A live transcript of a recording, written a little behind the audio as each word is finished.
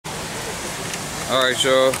Alright,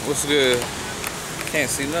 y'all. What's good?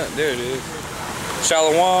 Can't see nothing. There it is.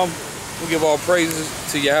 Shalom. We give all praises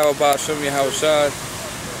to Yahweh about Shem Yahweh Shad.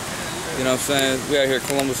 You know what I'm saying? We out here in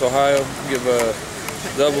Columbus, Ohio. We give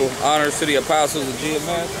double honors to the apostles of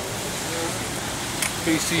GMS.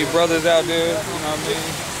 Peace to your brothers out there. You know what I mean?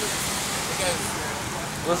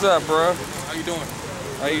 What's up, bro? How you doing?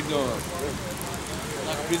 How you doing?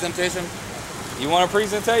 Like a presentation? You want a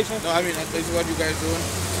presentation? No, I mean, this is what you guys doing?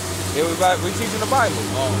 Yeah, we teaching the Bible.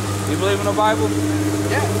 Oh. You believe in the Bible?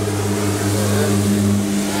 Yeah.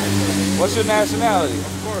 What's your nationality?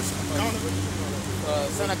 Of course.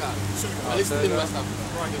 Senegal. At least in West Africa.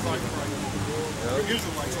 Right.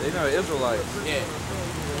 They know Israelites. Yeah.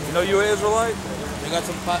 You know you're an Israelite? They got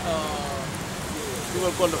some people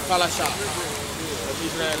called the Falasha. Of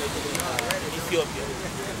Israel and Ethiopia.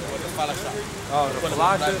 Called the Falasha. Oh, the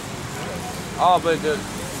Falasha? Oh, but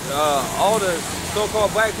all the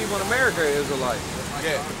so-called black people in America are Israelites.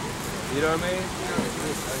 Yeah. You know what I mean?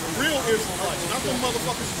 Real Israelites, not them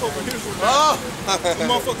motherfuckers over here. Oh! The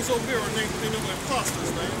motherfuckers over here, they know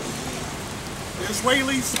imposters, man. The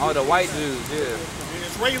Israelis. Oh, the white dudes, yeah.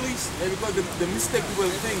 The Israelis. Yeah, because the mistake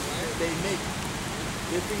people think they make,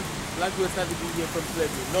 they think black people started to be here from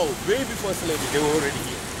slavery. No, way before slavery, they were already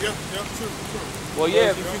here. Yep, true. Well,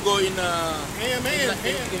 yeah. If you go in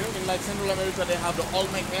like Central America, they have the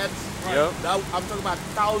Olmec heads. Right. Yep. I'm talking about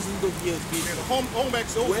thousands of years before. Yeah, the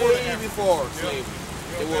Olmec's over way before slavery.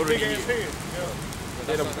 They were already here. Yeah.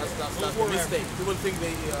 That's the mistake. People think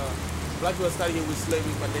black people started here with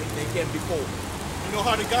slavery, but they came before. You know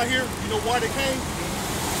how they got here? You know why they came?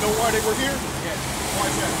 You know why they were here? Yeah.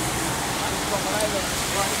 Why is that? From an island,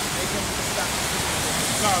 right? They came to the start.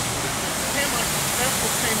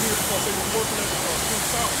 Africans came here because they were working at King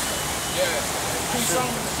Solomon. Yeah. King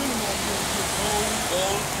Solomon cinema was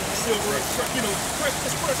gold, silver, you know,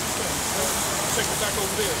 precious things. Take it back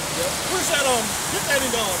over there. Yeah. Where's that? Get that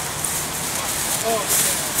in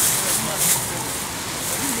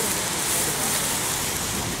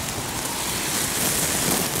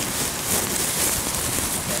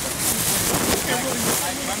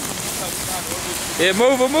Yeah,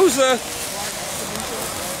 move Musa.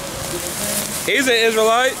 He's an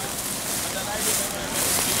Israelite.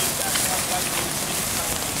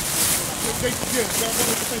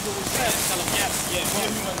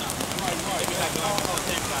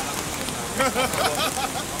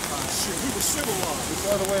 Shit, we were civilized. It's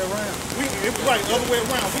the other way around. Right, the other way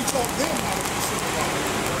around. We taught them how to be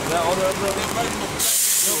civilized. Is that all the other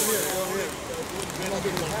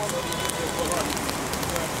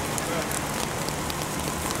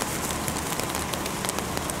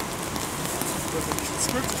The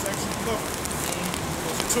scriptures actually cover it.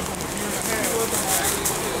 Because it took them a year and a half.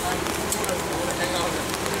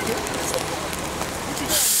 What you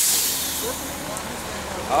got?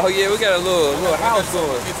 Oh yeah, we got a little house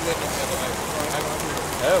going.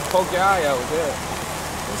 That'll poke your eye out with that.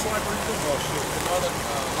 What's like where you doing? Oh shit. Another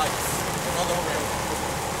lights. Another room.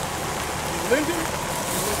 Linden?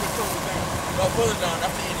 No, further down,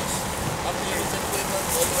 after Enos. After Enos and Cleveland,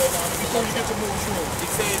 all the way down. Before you get to Moore's Road. It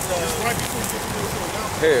says right before you get to Moore's Road.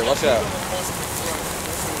 Here, watch out.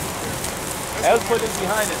 Let's put this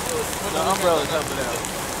behind it. The umbrella's up and down.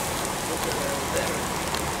 Yeah,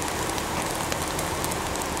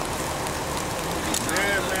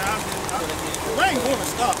 man, we ain't gonna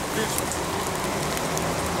stop eventually.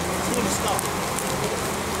 It's gonna stop.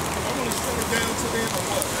 I'm gonna slow it down to then or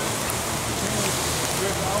what?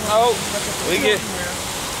 No, we get.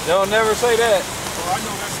 They'll never say that. Oh, I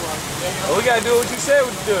know that's right. Well, we gotta do what you said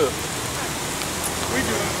we do. We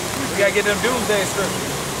do. We gotta get them doomsday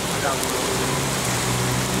scriptures. Not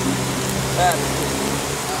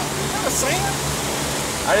a saying?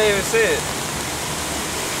 I didn't even see it.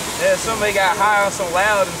 Yeah, somebody got high on some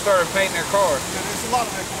loud and started painting their car. Yeah, there's a lot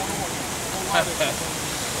of that going on.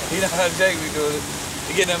 You know how Jake be doing it.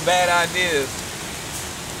 You get them bad ideas.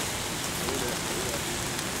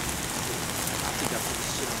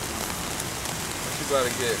 What you about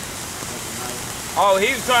to get? Oh,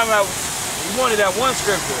 he was talking about, he wanted that one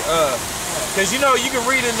scripture. Cause you know, you can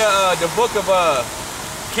read in the book of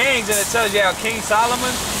Kings, and it tells you how King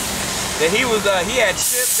Solomon, that he had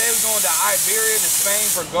ships, they was going to Iberia, to Spain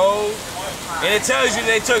for gold. And it tells you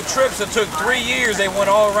they took trips that took 3 years. They went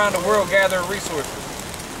all around the world gathering resources.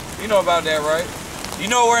 You know about that, right? You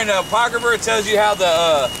know where in the Apocrypha it tells you how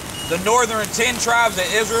the northern 10 tribes of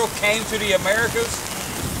Israel came to the Americas?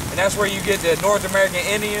 And that's where you get the North American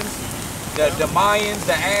Indians, the Mayans,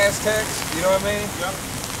 the Aztecs, you know what I mean? Yep.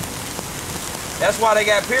 That's why they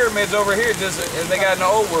got pyramids over here, just as they got in the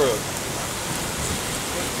old world.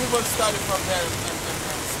 People started from there and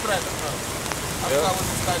spread across.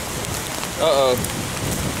 Uh-oh.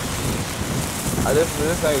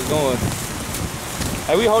 This thing is going.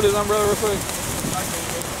 Hey, we hold this umbrella real quick.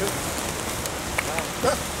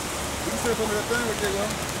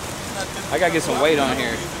 I gotta get some weight on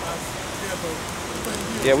here.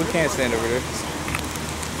 Yeah, we can't stand over there.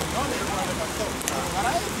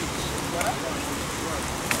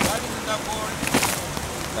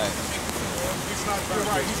 You're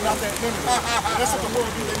right, he's not that limited. That's what the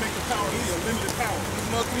world do, they make the power, he's a limited power. He's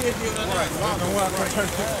more creative than that.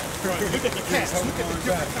 Look at the cats, look at the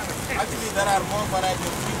different kind of cats. Actually, there are more variety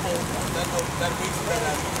of people that makes it that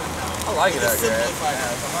are different now. I like it out there.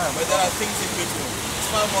 But there are things in between. It's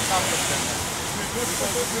far more complex than that. If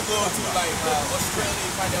you go to like Australia,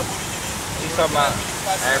 you find the Aborigines. He's talking about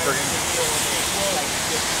African.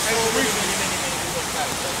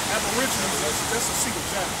 Aborigines, that's a secret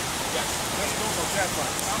Jack. Yes. Those are Jack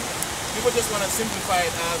fights. People just want to simplify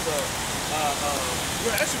it as a...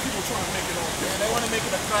 yeah, actually people trying to make it all. Yeah, they want to make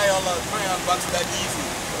it a crayon box that easy.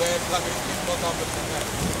 Where it's like it's more complex than that.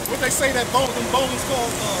 What they say that bowling's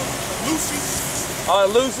called Lucy?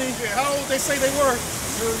 Lucy? Yeah, how old they say they were?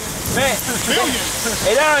 Man,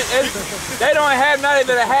 they don't have not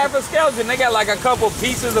even a half a skeleton. They got like a couple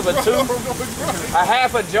pieces of a tooth, a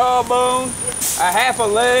half a jawbone, a half a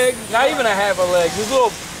leg, not even a half a leg. Just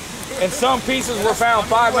little, and some pieces were found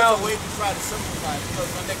 5 miles. Way to try to simplify it, because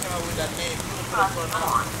when they came out with that name, that's the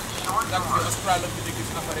Australopithecus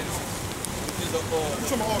afarensis, which is the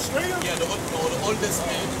from Australia? Yeah, the oldest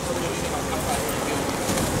man from the region of Africa.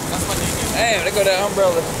 That's what they did. Damn, they got that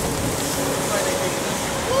umbrella.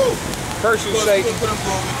 Curse you, Satan. We couldn't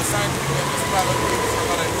go with the scientific and the Australopithecus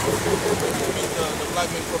afarensis, which means the black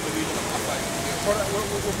man from the region of Africa. What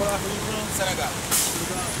are you from? Senegal.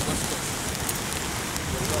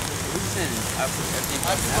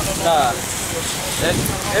 Nah,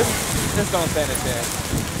 just don't stand a chance.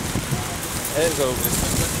 It's over.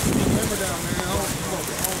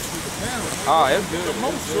 Oh, it's good. The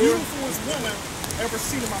most beautiful woman ever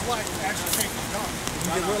seen in my life actually came from God. You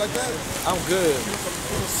get real like that? I'm good.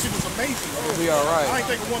 She was amazing. We all right. I ain't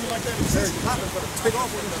think a woman like that existed. Take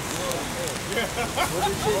off with it.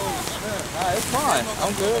 Nah, it's fine.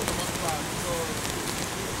 I'm good.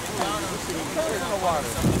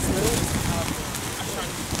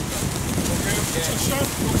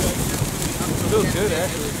 Feels good,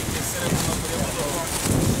 actually.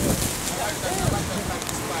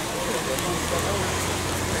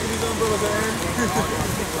 These umbrellas are in.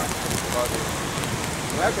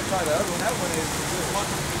 Well, I could try the other one. That one is good.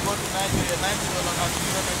 Go to Nigeria, I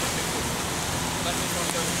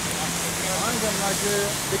ain't got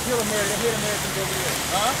Nigeria. They kill Americans. They hate Americans over there.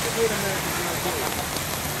 Huh? They hate Americans in Nigeria.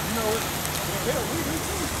 You know it. Yeah, we do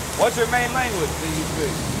too. What's your main language that you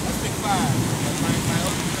speak? I speak 5. My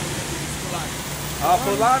other language is Fulani.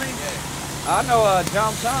 Fulani? Yeah. I know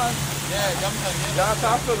Jamsan. Yeah, Jamsan. Yeah.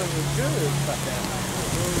 Jamsan feeling is good.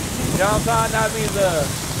 Jamsan, that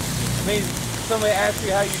means somebody asks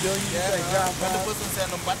you how you doing, you say When the Jamsan. person says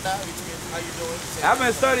Nombata, which means how you doing, you say I've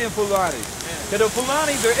been studying Fulani. Because the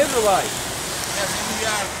Fulanis are Israelites. yes, and we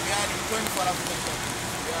are in 24 African countries.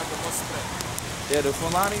 We are the most spread. Yeah, the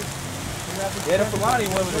Fulani. Yeah, the Fulani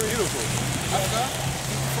women are beautiful. Africa?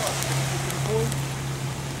 You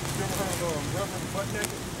ever heard of Reverend Butt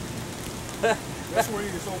Naked? That's where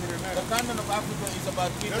he is over there The now. continent of Africa is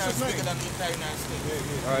about 3 That's times his name. bigger than the entire United States.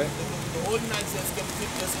 All right. The whole United States can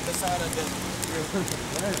fit just in the Sahara Desert.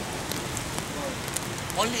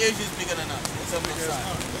 Only Asia is bigger than us. It's a big size.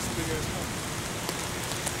 That's a big ass country.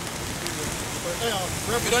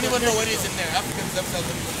 But, We don't even know what is in there. Africans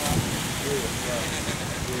themselves don't even know.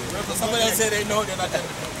 So somebody else say they know, they're not telling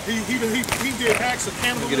them. He did acts of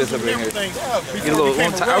cannibalism Get this up and in here. everything. Get a little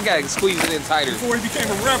one time. I gotta squeeze it in tighter. Before he became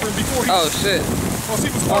a reverend, before he Oh shit. because he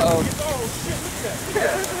was Uh-oh. oh shit, look at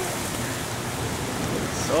that.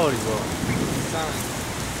 Sorry, bro.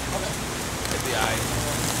 It'll be alright.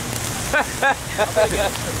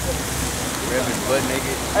 Reverend butt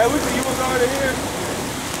naked. Hey, you was already here?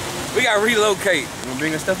 We gotta relocate. You gonna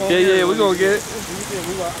bring the stuff over? Yeah, we gonna get it.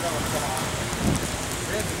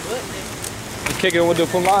 We kicking with the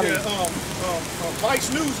Fulani. Yeah, Vice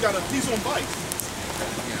News he's on Vice.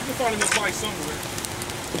 You can find him on Vice somewhere.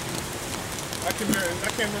 I can't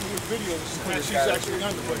remember which video he's actually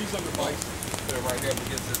under, but he's under Vice. Right there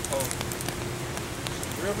against this post.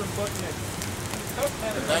 Reverend Butt Naked.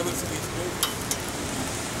 The language speaks good.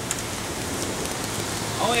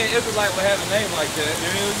 Only an Israelite would have a name like that.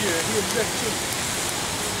 Hell yeah, he objected too.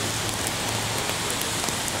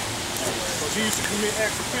 Because he used to commit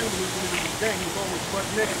acts of cannibalism when he was gang. He was always butt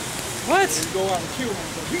naked. What? And he'd go out and kill him.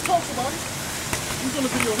 He talks about it. He's on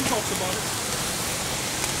the video, he talks about it.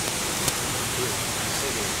 But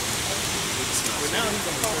now he's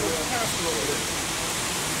a popular pastor over there.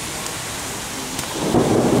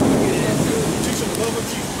 Teach him the love of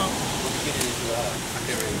Jesus, huh? I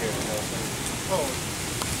can't really hear it. Oh.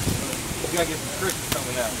 You gotta get some scriptures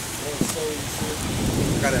coming out.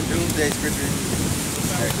 Got a doomsday scripture.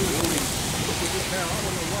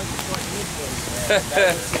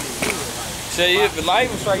 Shit, if the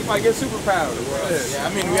lightning strike, you might get superpowers. Yeah, I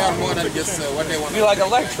mean, we are more than just what they want. Be like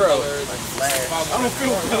Electro. I don't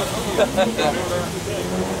feel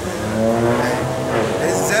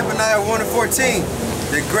This is Zephaniah 1:14.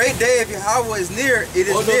 The great day of Yahweh is near. It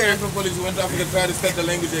is All those near. Anthropologists went off and tried to study the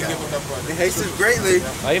language they give us up front. It hastens greatly.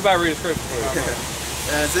 Oh, you about to read the scripture for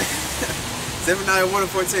you. Zephaniah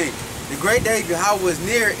 1:14. The great day of Yahweh is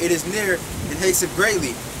near. It is near. It hastens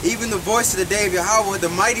greatly. Even the voice of the day of Yahweh, the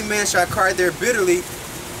mighty man shall cry there bitterly.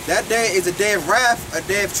 That day is a day of wrath, a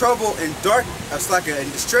day of trouble and dark,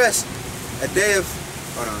 and distress, a day of,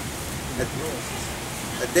 hold on,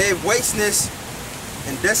 a day of wasteness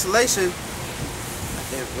and desolation, a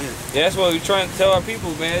day of wind. Yeah, that's what we're trying to tell our people,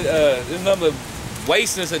 man. There's nothing but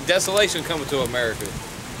wasteness and desolation coming to America.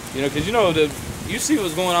 You know, because you know, you see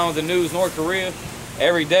what's going on with the news, North Korea.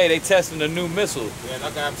 Every day they testing a new missile. Yeah,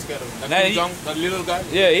 that guy I'm scared of. Now That Jong, that little guy?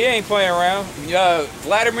 Yeah, he ain't playing around.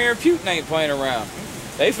 Vladimir Putin ain't playing around.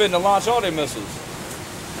 They finna launch all their missiles.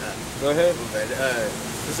 Go ahead.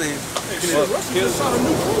 What's his name?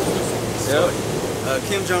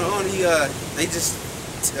 Kim Jong-un, they just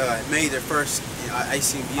made their first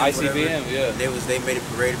ICBM. ICBM, yeah. They made a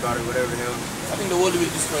parade about it, whatever the hell. I think the world will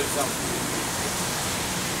destroy itself.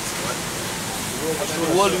 I think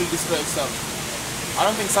the world will destroy itself. I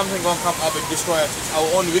don't think something gonna come up and destroy us. It's our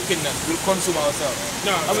own wickedness. We'll consume ourselves.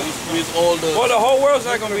 No, I mean, with all the Well, the whole world's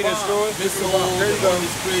not gonna be destroyed. missiles, all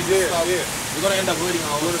this crazy stuff. We're gonna end up hurting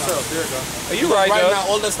our own selves. There you go. Are you right, Right though? now,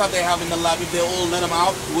 all the stuff they have in the lab, if they all let them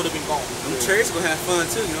out, it would have been gone. Them chariots gonna have fun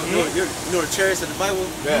too. You know the chariots of the Bible?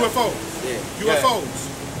 UFOs. Yeah. UFOs.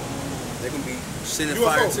 They're gonna be shit in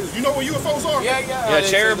fire too. UFOs. You know what UFOs are? Yeah. Yeah,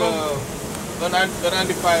 cherubim. The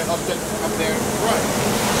 95 object up there. Right.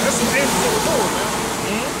 That's some angels that were born, man.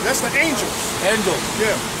 That's the angels. Angels.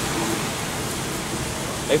 Yeah.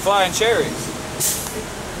 They fly in chariots.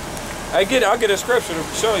 I'll get a scripture to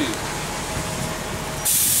show you.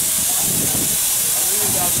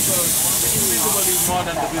 Invisible is more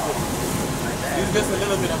than the visible. It's just a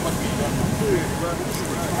little bit of what we done.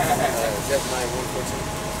 Zephaniah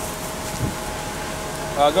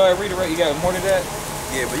 1:14. Go ahead, read it right. You got more than that?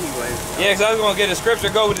 Yeah, but you can go ahead. Yeah, because I was going to get a scripture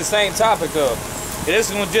go with the same topic, though. And this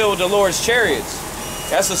is going to deal with the Lord's chariots.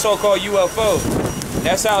 That's the so-called UFO.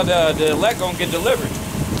 That's how the elect going to get delivered.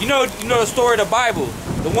 You know the story of the Bible,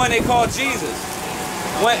 the one they call Jesus.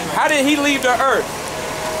 How did he leave the earth?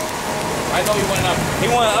 I know he went up. He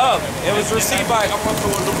went up. It was received by...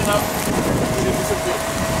 looking up.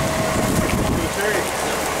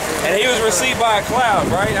 And he was received by a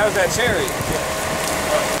cloud, right? That was that chariot.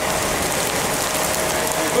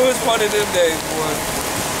 Who was one of them days, boy?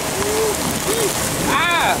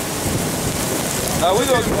 Ah! We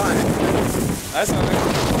gonna... That's all right.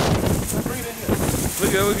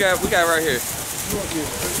 Look at what we got right here.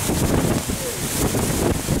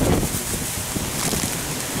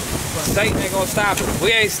 Satan ain't gonna stop it.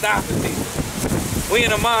 We ain't stopping people. We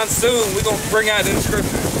in a monsoon. We gonna bring out the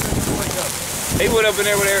scripture. He went up in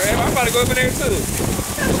there with everything. I'm about to go up in there too.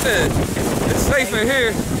 It's safe in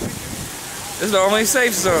here. This is the only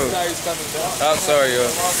safe zone. I'm sorry, yo.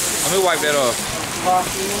 Let me wipe that off.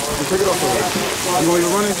 Take it off. You want to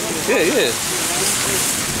run it? Yeah.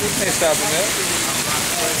 Ain't stopping that.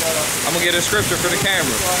 I'm gonna get a scripture for the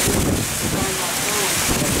camera.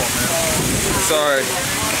 Sorry.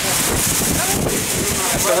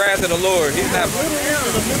 That's the wrath of the Lord. He's not. In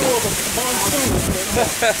the middle of a monsoon.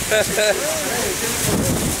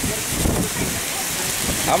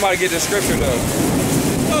 I'm about to get the scripture though.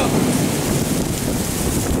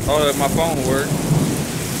 Oh, my phone worked.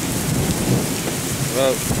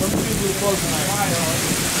 Well,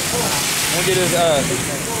 I'm gonna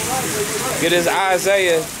get his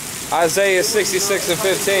Isaiah 66 and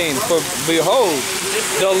 15. For behold,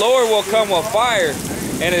 the Lord will come with fire,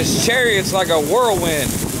 and his chariots like a whirlwind,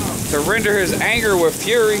 to render his anger with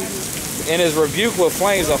fury, and his rebuke with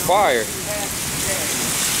flames of fire.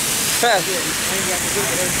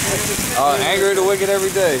 Anger of the wicked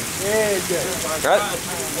every day. Right?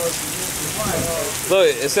 Look,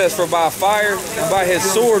 it says, for by fire and by his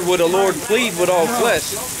sword will the Lord plead with all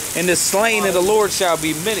flesh, and the slain of the Lord shall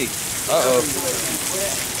be many. Uh-oh.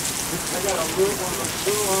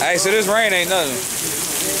 Hey, so this rain ain't nothing.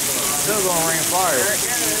 still gonna rain fire.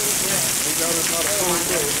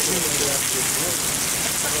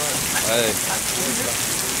 Hey.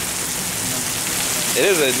 It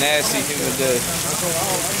is a nasty humid day.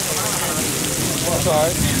 It's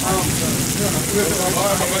alright.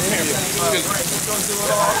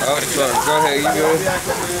 Oh, sorry. Go ahead, you good?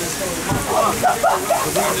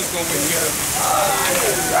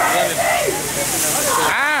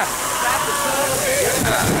 Ah!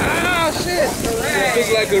 Oh, shit! It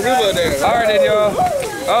looks like a river there. Alright then, y'all.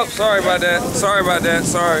 Oh, sorry about that. Sorry about that.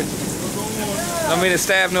 Sorry. Don't mean to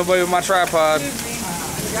stab nobody with my tripod. You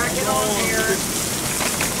gotta get on here.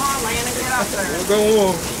 Come on, Landon, get up there. Go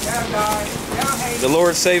on. The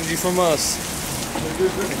Lord saved you from us.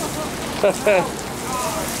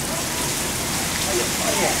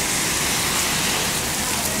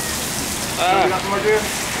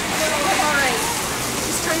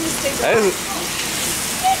 Just trying to stay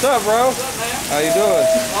What's up, bro? How you doing?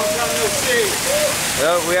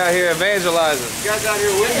 Yep, we out here evangelizing. You guys out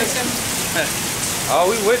here witnessing? Oh,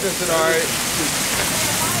 we witnessing, all right.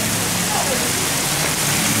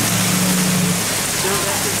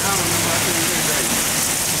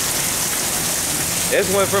 This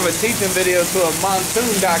went from a teaching video to a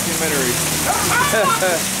monsoon documentary.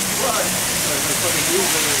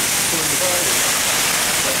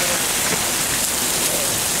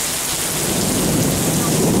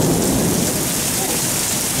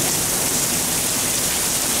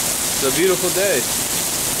 It's a beautiful day.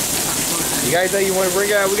 You got anything you want to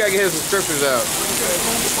bring out? We got to get some scriptures out.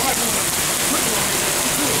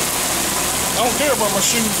 I don't care about my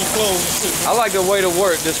shoes and clothes and shit. I like the way to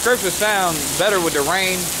work. The scriptures sound better with the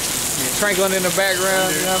rain trickling in the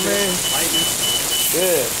background. You know what I mean?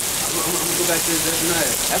 Yeah. I'm gonna go back to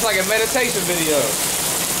Zephaniah. That's like a meditation video.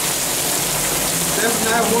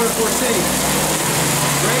 Zephaniah 1:14.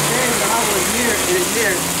 Great day of Yahweh is near, it is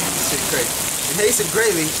near. This is great. It hasted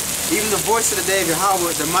greatly. Even the voice of the day of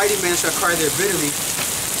Yahweh, the mighty man shall cry there bitterly.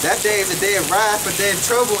 That day is a day of wrath, a day of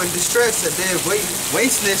trouble and distress, a day of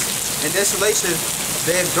wasteness and desolation, a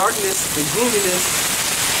day of darkness and gloominess,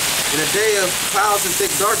 and a day of clouds and thick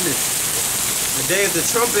darkness, a day of the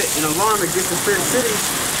trumpet and alarm against the feared cities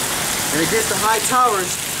and against the high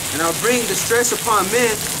towers, and I'll bring distress upon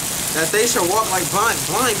men, that they shall walk like blind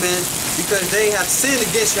men, because they have sinned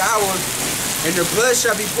against Yahweh, and their blood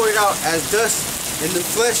shall be poured out as dust, and the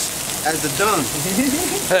flesh as the dung.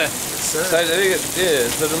 So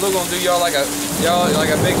the Lord gonna do y'all like a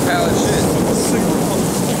big pile of shit.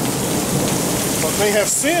 But they have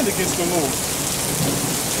sinned against the Lord.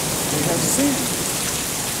 They have sinned.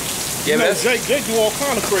 Yeah, you know, man. Jake do all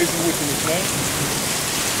kind of crazy wickedness, man.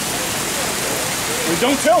 We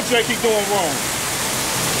don't tell Jake he's doing wrong.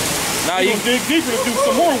 Nah, He's you gonna dig deeper to do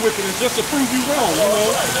some more wickedness just to prove you wrong, you know?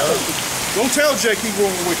 Don't tell Jake he's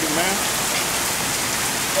doing wicked, man.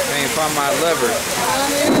 can't find my lever. We're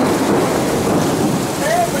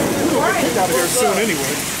gonna get kicked out of here soon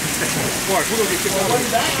anyway. Watch, we're gonna get kicked out of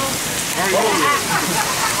here. I already know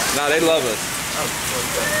that. Nah, they love us.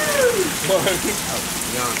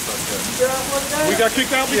 We got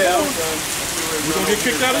kicked out before. We're gonna get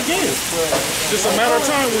kicked out again. Just a matter of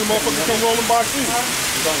time when motherfuckers come rolling by too.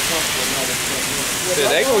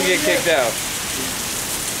 They gonna get kicked out.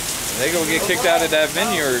 They gonna get kicked out of that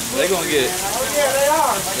vineyard. They gonna get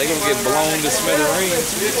blown to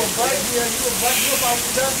smithereens.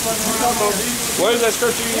 What is that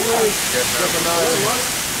scripture you read?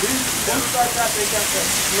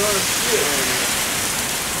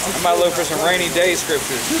 I might look for some rainy day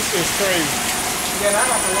scriptures. This is crazy. Yeah, I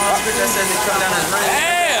got the law scripture that says it come down as rain.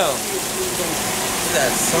 Damn! That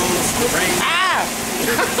sows rain. Ah!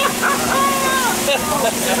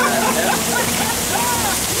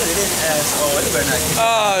 It is asshole. It better not get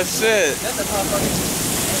Oh shit! That's a motherfucking.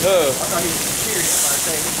 Huh. I thought he was serious about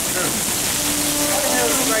saying what the hell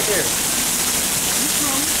is he right there?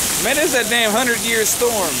 Man, it's that damn 100-year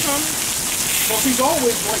storm. Well, he's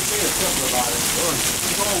always right there talking about it.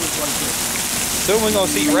 He's always right there. Soon we're gonna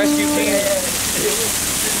see rescue teams.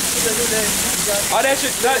 Oh, that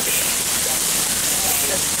shit.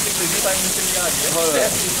 Hold up.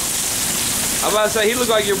 I'm about to say he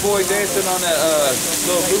looked like your boy dancing on that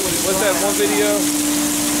little movie. What's that one video?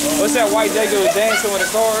 What's that white nigga was dancing with a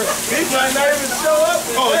car? He might not even show up.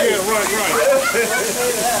 Oh yeah, right.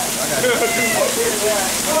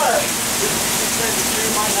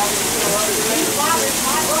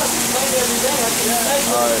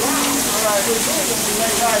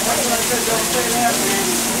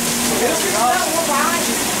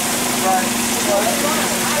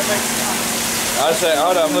 I said,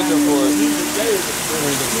 hold on, I'm looking for it.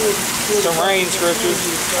 Some rain scriptures.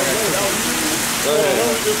 Go ahead.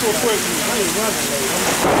 Just real quick.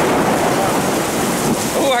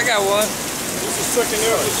 Oh, I got one. This is 2nd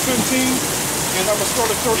Ezra 15, and I'm going to start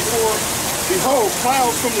at 34. Behold,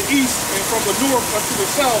 clouds from the east and from the north unto the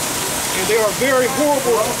south, and they are very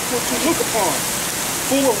horrible to look upon,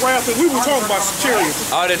 full of wrath. And we were talking about chariots.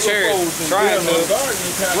 Oh, the chariot. Trying to.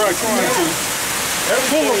 Right, trying to.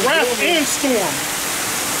 Full of wrath and storm.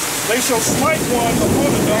 They shall smite one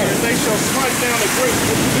upon another, and they shall smite down a great.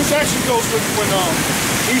 This actually goes with when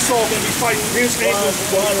Esau can be fighting his angels,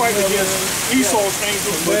 fighting against Esau's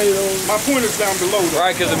angels. But my point is down below.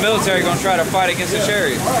 Right, because the military gonna try to fight against the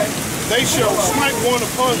chariots. They shall smite one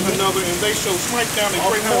upon another, and they shall smite down a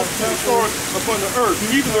great multitude of stars upon the earth,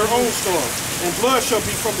 even their own stars. And blood shall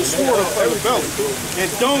be from the sword upon the belly, and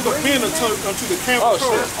dung of men unto the camp of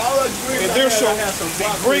Torah. And there shall be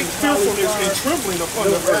great fearfulness and trembling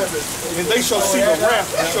upon the earth. And they shall see the wrath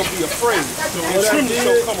and shall be afraid, and trembling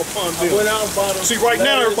shall come upon them. See, right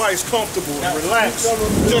now everybody's comfortable and relaxed,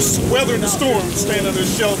 just weathering the storm, staying under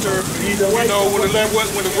shelter. You know, when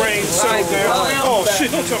the rain settled down. Oh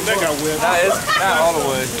shit! Don't tell me that got wet. Nah, it's not all the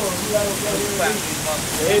way.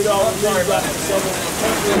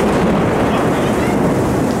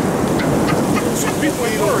 People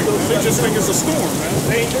ain't worried. They just think it's a storm, man.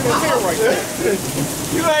 They ain't care right now.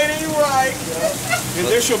 You ain't even right. And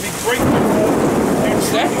there shall be great and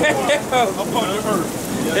trembling upon the earth.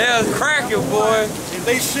 Yeah, it's cracking, boy. And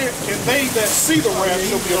they that see the wrath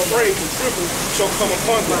shall be afraid, and trembling shall come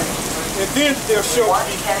upon them. And then there shall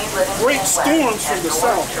be great storms from the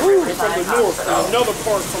south and from the north, and another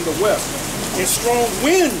part from the west. And strong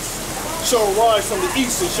winds shall rise from the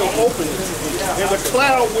east and shall open it. And the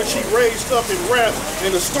cloud which he raised up in wrath,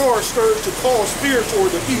 and the stars stirred to cause fear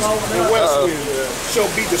toward the east and west wind, shall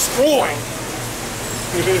be destroyed.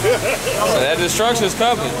 So that destruction's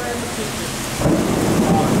coming.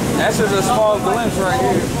 That's just a small glimpse right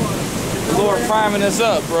here. The Lord priming us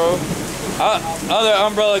up, bro. Other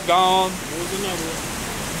umbrella gone.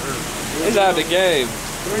 He's out of the game.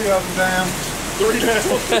 3 of them down. 3 down.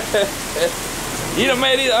 You done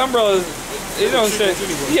made these umbrellas. You know what I'm saying?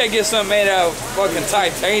 You gotta get something made out of fucking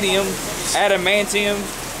titanium, adamantium.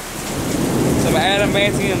 Some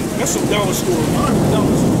adamantium. That's some dollar store.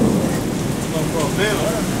 Man,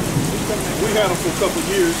 we had them for a couple of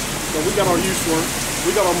years, so we got our use for it.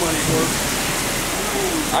 We got our money for it.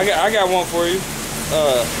 I got one for you.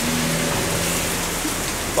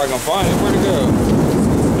 If I can find it, where'd it go?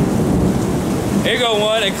 Here go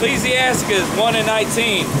one. Ecclesiasticus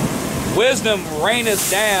 1:19. Wisdom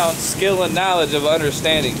raineth down skill and knowledge of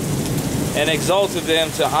understanding, and exalted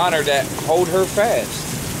them to honor that hold her fast.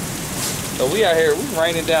 So we out here, we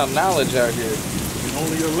raining down knowledge out here. And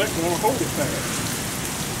only your elect won't hold it fast.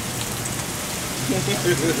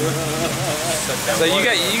 So you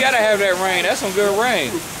gotta have that rain. That's some good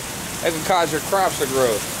rain. That can cause your crops to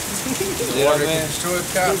grow. You know what I mean? Destroy the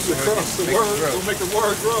crops. Will make the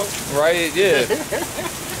word grow. Right? Yeah.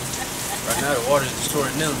 Right now the water's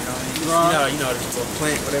destroying them, you know. You know, it's a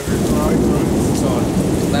plant, whatever. Right. It's all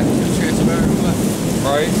lack of transfer.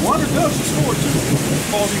 Right. Water does destroy too.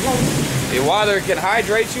 All you want. The water can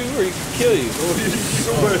hydrate you or it can kill you. You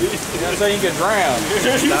know what I'm saying? You can drown.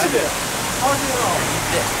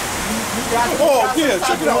 Oh yeah,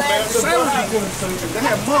 check it out, man. Saturday, they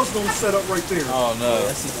have Muslims set up right there. Oh no.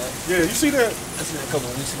 Yeah, you see that? I seen that a couple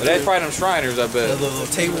of weeks ago. But that's probably them Shriners, I bet. That little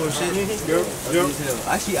table and shit. Yep.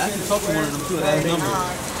 Actually, I can talk to one of them too. I had his number. I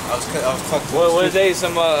was talking to What is they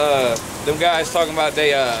some them guys talking about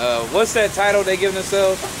they what's that title they giving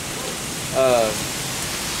themselves?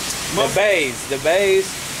 The bays, the bay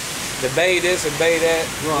this and bay that.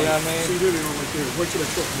 You know what I mean? See that right there. Wait till that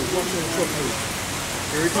truck moves. Watch that truck move.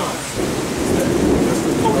 Here he comes. That's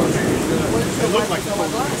the polar bear. It look like the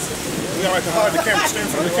polar bear. We gotta hide the camera, stand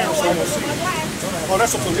in front of the camera so they won't see it. Oh,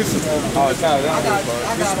 that's a police. Oh, it's kind of down there.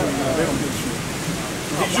 They don't get shit.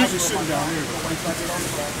 He's usually sitting down here.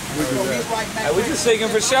 Hey, we just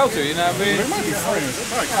seeking for shelter, you know what I mean? They might be friends. They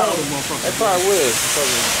might call them motherfuckers. They probably will.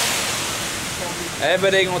 I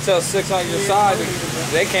bet they gonna tell 6 on your side.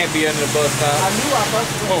 They can't be under the bus now.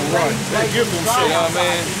 Oh, right. They give them shit. You know what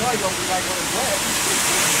I mean?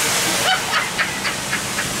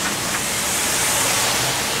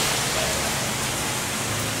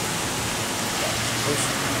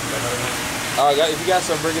 Oh, if you got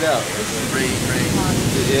some, bring it out.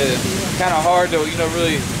 Yeah, kind of hard to, you know,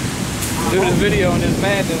 really do the video on this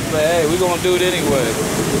madness, but hey, we're gonna do it anyway.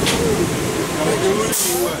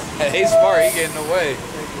 He's smart, he getting away.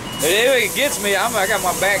 If it gets me, I got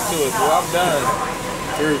my back to it, bro. I'm done.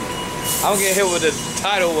 I'm getting hit with the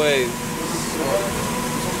tidal wave.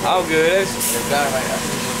 I'm good.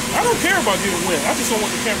 I don't care about getting wet. I just don't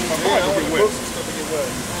want the camera in my body to get wet.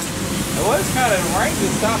 It was kind of rain to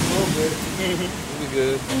stop a little bit. It'll be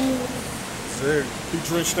good. Sir. He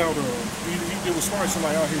drenched out. It was smart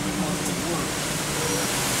somebody out here who wanted to work.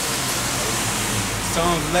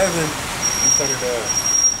 Psalms 11. We started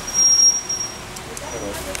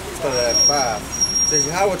at 5. It says,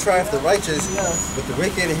 Yahweh trieth the righteous, but the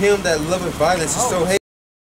wicked and him that loveth violence is so hated.